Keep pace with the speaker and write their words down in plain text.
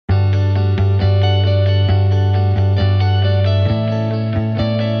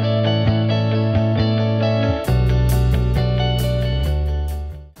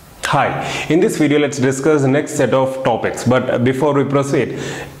Hi, in this video let's discuss the next set of topics, but before we proceed,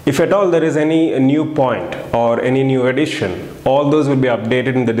 if at all there is any new point or any new addition, all those will be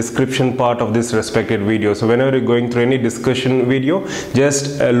updated in the description part of this respected video. So whenever you're going through any discussion video,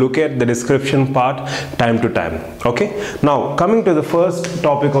 just look at the description part time to time. Okay, now coming to the first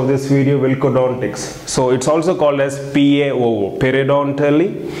topic of this video, velcodontics. So it's also called as PAOO,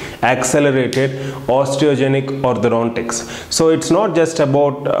 periodontally accelerated osteogenic orthodontics. So it's not just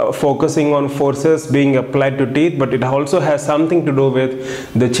about focusing on forces being applied to teeth, but it also has something to do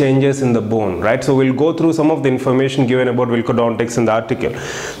with the changes in the bone, right? So we'll go through some of the information given about velcodontics in the article.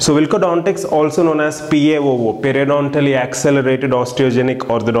 So velcodontics, also known as PAOO, periodontally accelerated osteogenic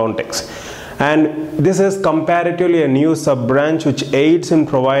orthodontics. And this is comparatively a new sub-branch which aids in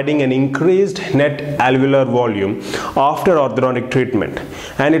providing an increased net alveolar volume after orthodontic treatment.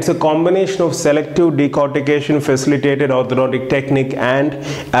 And it's a combination of selective decortication facilitated orthodontic technique and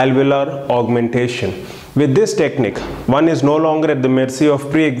alveolar augmentation. With this technique, one is no longer at the mercy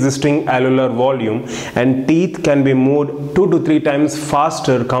of pre-existing alveolar volume, and teeth can be moved 2 to 3 times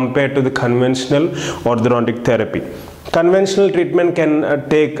faster compared to the conventional orthodontic therapy. Conventional treatment can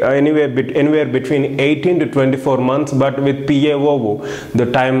take anywhere between 18 to 24 months, but with PAOO, the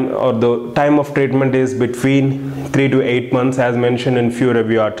time of treatment is between 3 to 8 months, as mentioned in few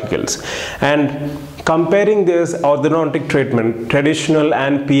review articles. And comparing this orthodontic treatment, traditional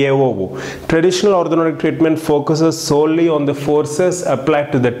and PAOO. Traditional orthodontic treatment focuses solely on the forces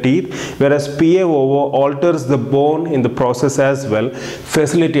applied to the teeth, whereas PAOO alters the bone in the process as well,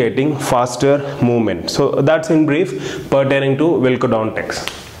 facilitating faster movement. So that's in brief pertaining to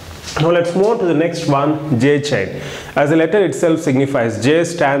velcodontics. Now let's move on to the next one, J chain. As the letter itself signifies, J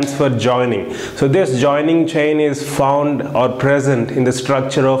stands for joining. So this joining chain is found or present in the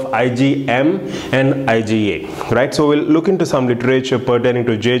structure of IgM and IgA, right? So we'll look into some literature pertaining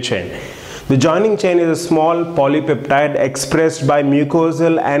to J chain. The joining chain is a small polypeptide expressed by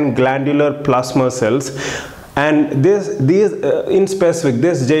mucosal and glandular plasma cells. And in specific,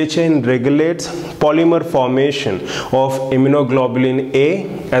 this J chain regulates polymer formation of immunoglobulin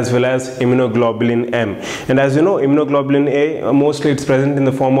A as well as immunoglobulin M. And as you know, immunoglobulin A, mostly it's present in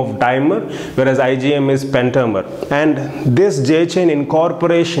the form of dimer, whereas IgM is pentamer. And this J chain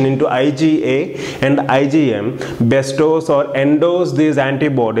incorporation into IgA and IgM bestows or endows these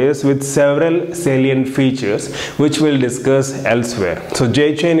antibodies with several salient features, which we'll discuss elsewhere. So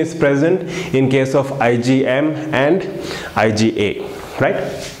J chain is present in case of IgM and IgA,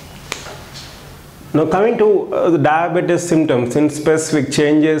 right? Now coming to the diabetes symptoms in specific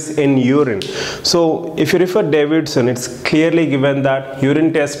changes in urine. So if you refer Davidson, it's clearly given that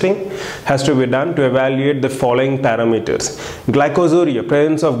urine testing has to be done to evaluate the following parameters. Glycosuria,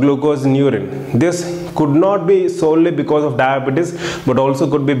 presence of glucose in urine. This could not be solely because of diabetes, but also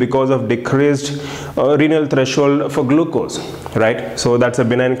could be because of decreased renal threshold for glucose, right? So that's a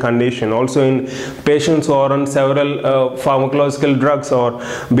benign condition. Also in patients who are on several pharmacological drugs or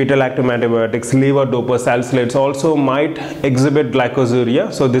beta-lactam antibiotics, levodopa salicylates also might exhibit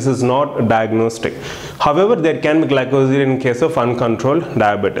glycosuria. So this is not diagnostic. However, there can be glycosuria in case of uncontrolled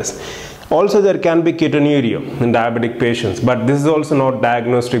diabetes. Also, there can be ketonuria in diabetic patients, but this is also not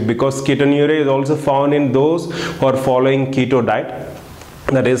diagnostic because ketonuria is also found in those who are following keto diet,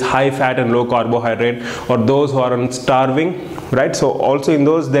 that is high fat and low carbohydrate, or those who are on starving, right? So also in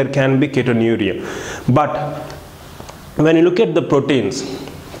those there can be ketonuria. But when you look at the proteins,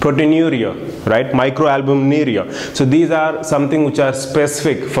 proteinuria, right, microalbuminuria, so these are something which are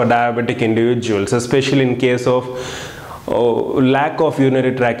specific for diabetic individuals, especially in case of lack of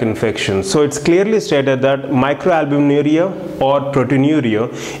urinary tract infection. So it's clearly stated that microalbuminuria or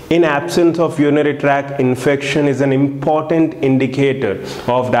proteinuria in absence of urinary tract infection is an important indicator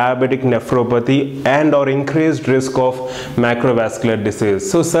of diabetic nephropathy and or increased risk of macrovascular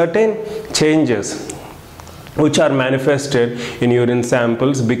disease. So certain changes which are manifested in urine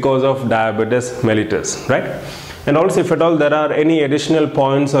samples because of diabetes mellitus, right? And also, if at all there are any additional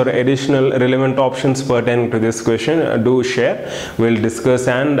points or additional relevant options pertaining to this question, do share. We'll discuss,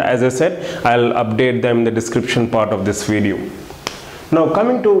 and as I said, I'll update them in the description part of this video. Now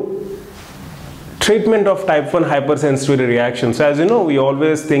coming to treatment of type 1 hypersensitivity reaction. So as you know, we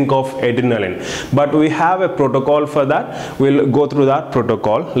always think of adrenaline, but we have a protocol for that. We'll go through that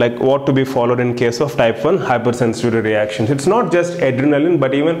protocol, like what to be followed in case of type 1 hypersensitivity reactions. It's not just adrenaline,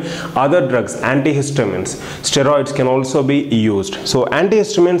 but even other drugs, antihistamines, steroids can also be used. So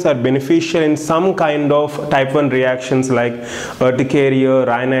antihistamines are beneficial in some kind of type 1 reactions like urticaria,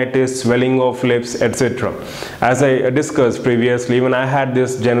 rhinitis, swelling of lips, etc. As I discussed previously, even I had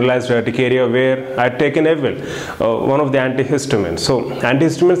this generalized urticaria where I had taken Evil, one of the antihistamines. So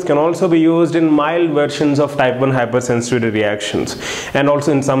antihistamines can also be used in mild versions of type 1 hypersensitivity reactions and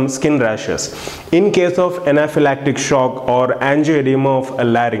also in some skin rashes. In case of anaphylactic shock or angioedema of a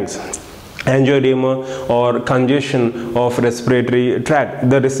larynx, angioedema or congestion of respiratory tract,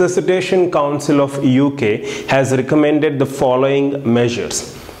 the Resuscitation Council of UK has recommended the following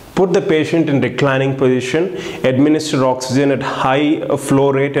measures. Put the patient in reclining position, administer oxygen at high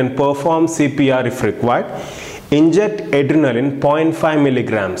flow rate and perform CPR if required. Inject adrenaline 0.5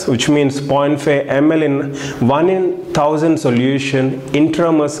 milligrams, which means 0.5 ml in 1 in 1000 solution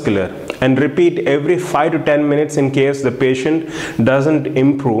intramuscular, and repeat every 5 to 10 minutes in case the patient doesn't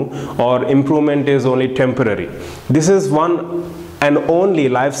improve or improvement is only temporary. This is one and only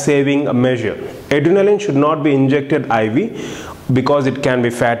life-saving measure. Adrenaline should not be injected IV because it can be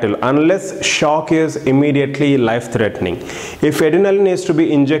fatal unless shock is immediately life-threatening. If adrenaline is to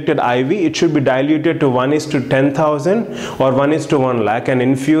be injected IV, it should be diluted to 1:10,000 or 1:1 lakh and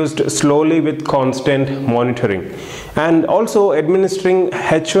infused slowly with constant monitoring. And also administering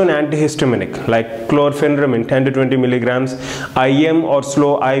H1 antihistaminic like chlorpheniramine 10 to 20 milligrams IM or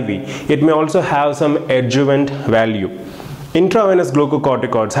slow IV. It may also have some adjuvant value. Intravenous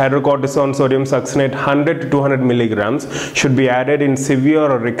glucocorticoids, hydrocortisone, sodium succinate 100 to 200 milligrams should be added in severe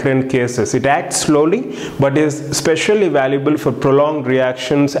or recurrent cases. It acts slowly but is especially valuable for prolonged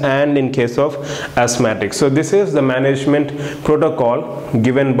reactions and in case of asthmatic. So this is the management protocol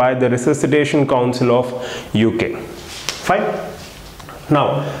given by the Resuscitation Council of UK. Fine.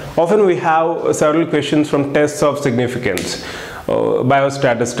 Now, often we have several questions from tests of significance.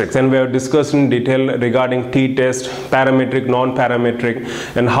 Biostatistics, and we have discussed in detail regarding t-test, parametric,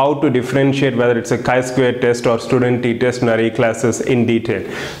 non-parametric, and how to differentiate whether it's a chi-square test or student t-test in our e-classes in detail.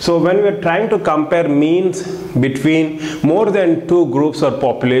 So when we are trying to compare means between more than two groups or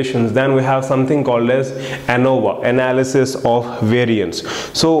populations, then we have something called as ANOVA, analysis of variance.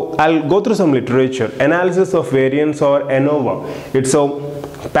 So I'll go through some literature. Analysis of variance or ANOVA, it's a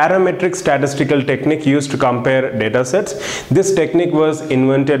parametric statistical technique used to compare data sets. This technique was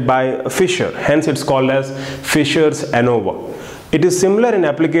invented by Fisher, hence it's called as Fisher's ANOVA. It is similar in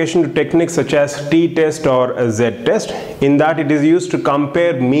application to techniques such as t-test or z-test, in that it is used to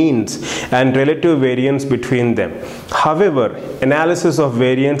compare means and relative variance between them. However, analysis of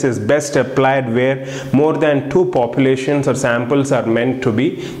variance is best applied where more than two populations or samples are meant to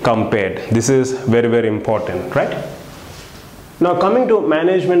be compared. This is very, very important, right? Now coming to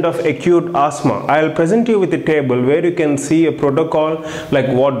management of acute asthma, I'll present you with a table where you can see a protocol like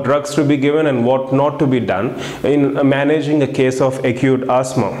what drugs to be given and what not to be done in managing a case of acute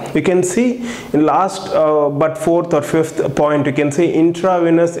asthma. You can see in last but fourth or fifth point, you can see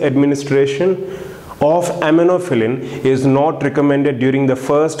intravenous administration of aminophylline is not recommended during the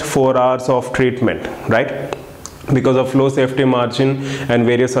first 4 hours of treatment, right? Because of low safety margin and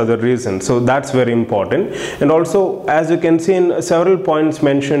various other reasons. So that's very important. And also, as you can see in several points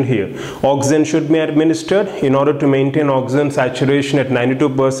mentioned here, oxygen should be administered in order to maintain oxygen saturation at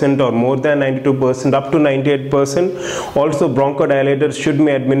 92% or more than 92% up to 98%. Also, bronchodilators should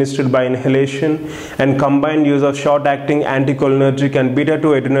be administered by inhalation, and combined use of short-acting anticholinergic and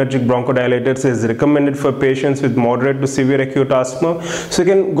beta-2 adrenergic bronchodilators is recommended for patients with moderate to severe acute asthma. So you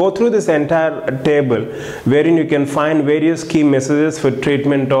can go through this entire table wherein you can find various key messages for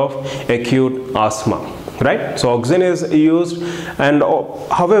treatment of acute asthma, right? So oxygen is used, and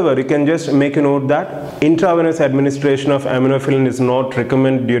however you can just make a note that intravenous administration of aminophylline is not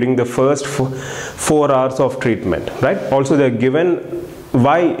recommended during the first 4 hours of treatment, right? Also they are given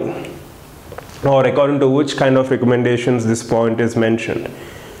why or according to which kind of recommendations this point is mentioned.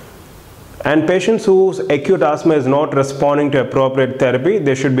 And patients whose acute asthma is not responding to appropriate therapy,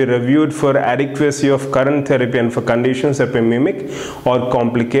 they should be reviewed for adequacy of current therapy and for conditions that may mimic or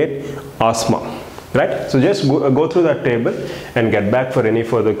complicate asthma, right? So just go through that table and get back for any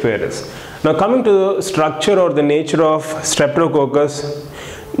further queries. Now coming to the structure or the nature of Streptococcus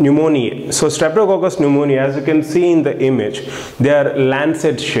pneumoniae. So Streptococcus pneumoniae, as you can see in the image, they are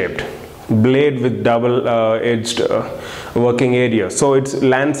lancet shaped, blade with double edged working area. So it's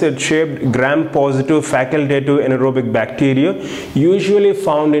lancet shaped, gram positive facultative anaerobic bacteria, usually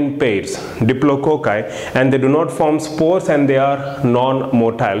found in pairs, diplococci, and they do not form spores and they are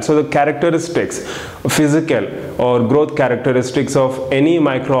non-motile. So the characteristics, physical or growth characteristics of any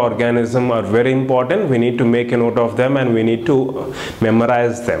microorganism are very important. We need to make a note of them and we need to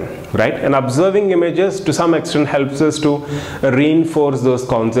memorize them, right? And observing images to some extent helps us to reinforce those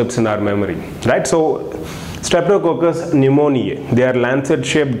concepts in our memory, right? So Streptococcus pneumoniae, they are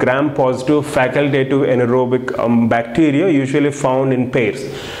lancet-shaped gram-positive facultative anaerobic bacteria usually found in pairs,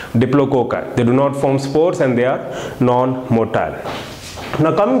 diplococci. They do not form spores and they are non-motile.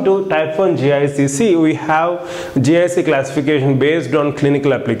 Now coming to type 1 GIC, we have GIC classification based on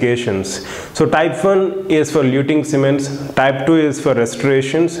clinical applications. So type 1 is for luting cements, type 2 is for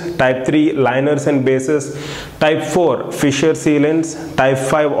restorations, type 3 liners and bases, type 4 fissure sealants, type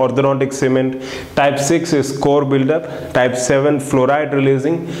 5 orthodontic cement, type 6 is core buildup, type 7 fluoride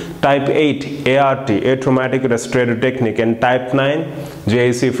releasing, type 8 ART, atraumatic restorative technique, and type 9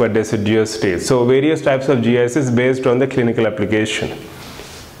 GIC for deciduous stage. So various types of GICs based on the clinical application.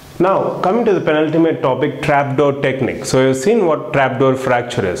 Now coming to the penultimate topic, trapdoor technique. So you've seen what trapdoor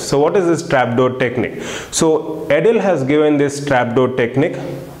fracture is. So what is this trapdoor technique? So Edel has given this trapdoor technique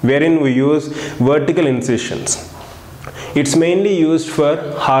wherein we use vertical incisions. It's mainly used for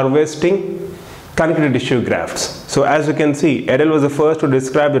harvesting connective tissue grafts. So as you can see, Edel was the first to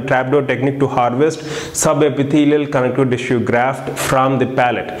describe the trapdoor technique to harvest subepithelial connective tissue graft from the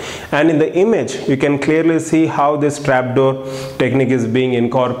palate. And in the image, you can clearly see how this trapdoor technique is being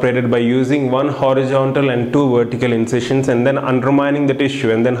incorporated by using one horizontal and two vertical incisions and then undermining the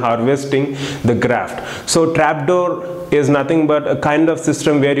tissue and then harvesting the graft. So trapdoor is nothing but a kind of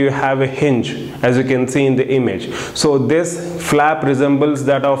system where you have a hinge, as you can see in the image. So this flap resembles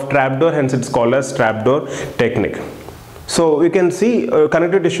that of trapdoor, hence it's called as trapdoor technique. So you can see a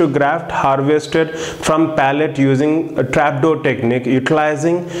connective tissue graft harvested from palate using a trapdoor technique,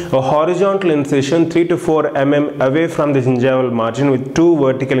 utilizing a horizontal incision 3 to 4 mm away from the gingival margin with two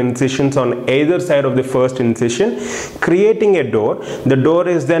vertical incisions on either side of the first incision, creating a door. The door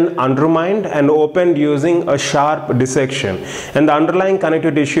is then undermined and opened using a sharp dissection, and the underlying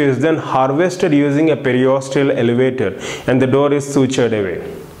connective tissue is then harvested using a periosteal elevator, and the door is sutured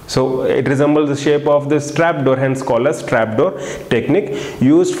away. So it resembles the shape of this trapdoor, hence called as trapdoor technique,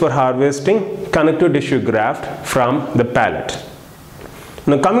 used for harvesting connective tissue graft from the palate.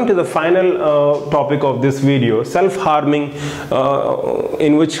 Now coming to the final topic of this video, self-harming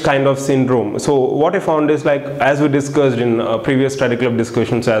in which kind of syndrome. So what I found is, like as we discussed in previous study club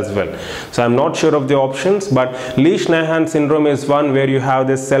discussions as well. So I'm not sure of the options, but Leigh-Nahan syndrome is one where you have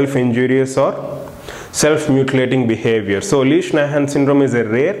this self-injurious or self-mutilating behavior. So Leigh-Nahan syndrome is a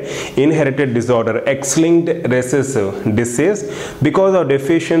rare inherited disorder, X-linked recessive disease because of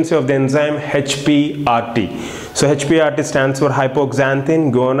deficiency of the enzyme HPRT. So HPRT stands for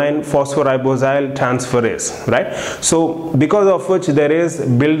hypoxanthine guanine phosphoribosyl transferase, right? So because of which there is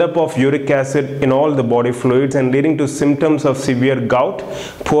buildup of uric acid in all the body fluids and leading to symptoms of severe gout,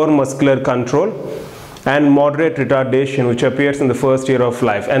 poor muscular control, and moderate retardation, which appears in the first year of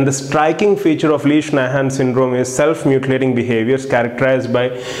life. And the striking feature of Leigh-Nahan syndrome is self-mutilating behaviors characterized by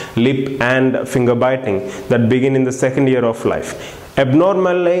lip and finger biting that begin in the second year of life.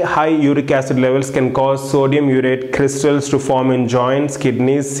 Abnormally high uric acid levels can cause sodium urate crystals to form in joints,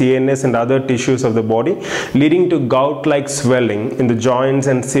 kidneys, CNS and other tissues of the body, leading to gout-like swelling in the joints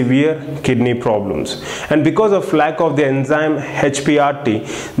and severe kidney problems. And because of lack of the enzyme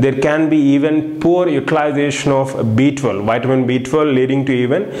HPRT, there can be even poor utilization of B12, vitamin B12, leading to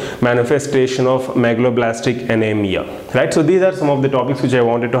even manifestation of megaloblastic anemia. Right? So these are some of the topics which I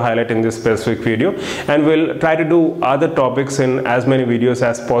wanted to highlight in this specific video, and we'll try to do other topics in as many videos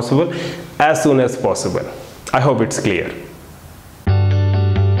as possible as soon as possible. I hope it's clear.